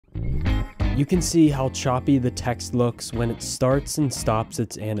You can see how choppy the text looks when it starts and stops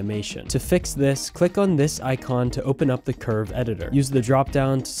its animation. To fix this, click on this icon to open up the curve editor. Use the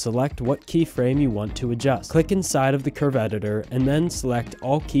drop-down to select what keyframe you want to adjust. Click inside of the curve editor and then select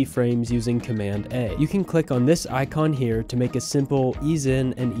all keyframes using Command A. You can click on this icon here to make a simple ease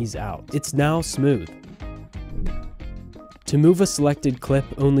in and ease out. It's now smooth. To move a selected clip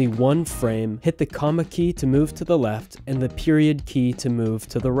only one frame, hit the comma key to move to the left and the period key to move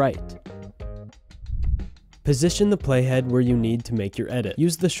to the right. Position the playhead where you need to make your edit.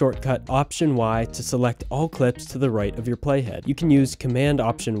 Use the shortcut Option Y to select all clips to the right of your playhead. You can use Command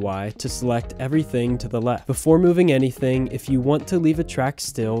Option Y to select everything to the left. Before moving anything, if you want to leave a track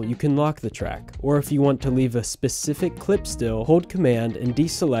still, you can lock the track. Or if you want to leave a specific clip still, hold Command and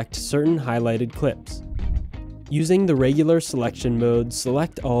deselect certain highlighted clips. Using the regular selection mode,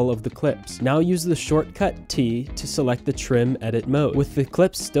 select all of the clips. Now use the shortcut T to select the trim edit mode. With the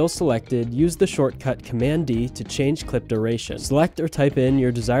clips still selected, use the shortcut Command D to change clip duration. Select or type in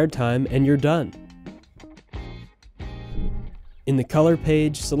your desired time and you're done. In the color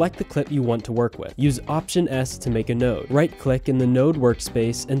page, select the clip you want to work with. Use Option S to make a node. Right-click in the node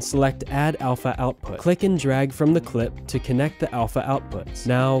workspace and select Add Alpha Output. Click and drag from the clip to connect the alpha outputs.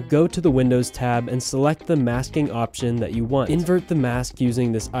 Now, go to the Windows tab and select the masking option that you want. Invert the mask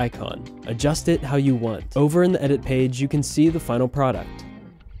using this icon. Adjust it how you want. Over in the edit page, you can see the final product.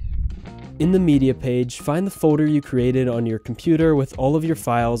 In the media page, find the folder you created on your computer with all of your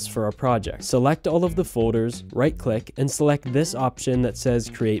files for our project. Select all of the folders, right-click, and select this option that says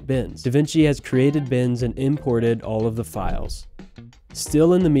Create Bins. DaVinci has created bins and imported all of the files.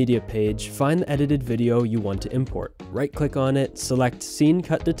 Still in the media page, find the edited video you want to import. Right-click on it, select Scene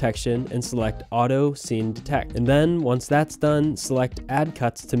Cut Detection, and select Auto Scene Detect. And then, once that's done, select Add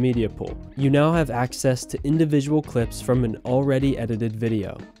Cuts to Media Pool. You now have access to individual clips from an already edited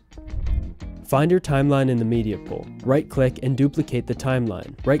video. Find your timeline in the media pool. Right-click and duplicate the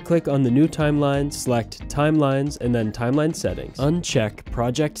timeline. Right-click on the new timeline, select Timelines and then Timeline Settings. Uncheck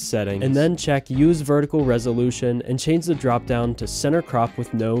Project Settings and then check Use Vertical Resolution and change the drop-down to Center Crop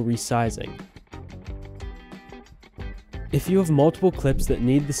with no resizing. If you have multiple clips that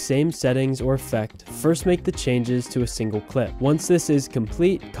need the same settings or effect, first make the changes to a single clip. Once this is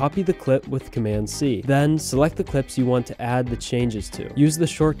complete, copy the clip with Command C. Then select the clips you want to add the changes to. Use the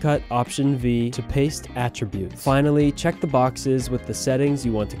shortcut Option V to paste attributes. Finally, check the boxes with the settings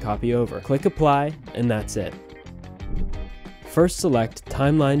you want to copy over. Click Apply, and that's it. First select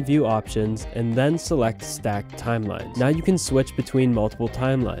Timeline View Options and then select Stack Timelines. Now you can switch between multiple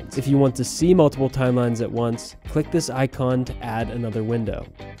timelines. If you want to see multiple timelines at once, click this icon to add another window.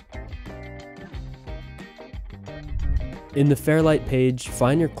 In the Fairlight page,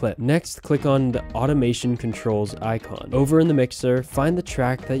 find your clip. Next, click on the Automation Controls icon. Over in the mixer, find the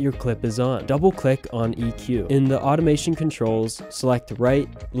track that your clip is on. Double-click on EQ. In the Automation Controls, select Right,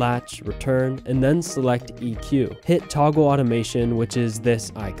 Latch, Return, and then select EQ. Hit Toggle Automation, which is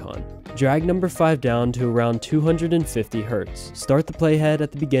this icon. Drag number 5 down to around 250 Hz. Start the playhead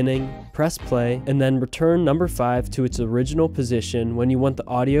at the beginning, press play, and then return number 5 to its original position when you want the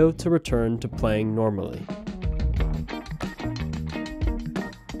audio to return to playing normally.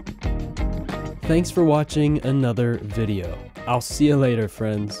 Thanks for watching another video. I'll see you later,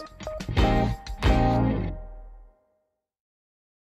 friends.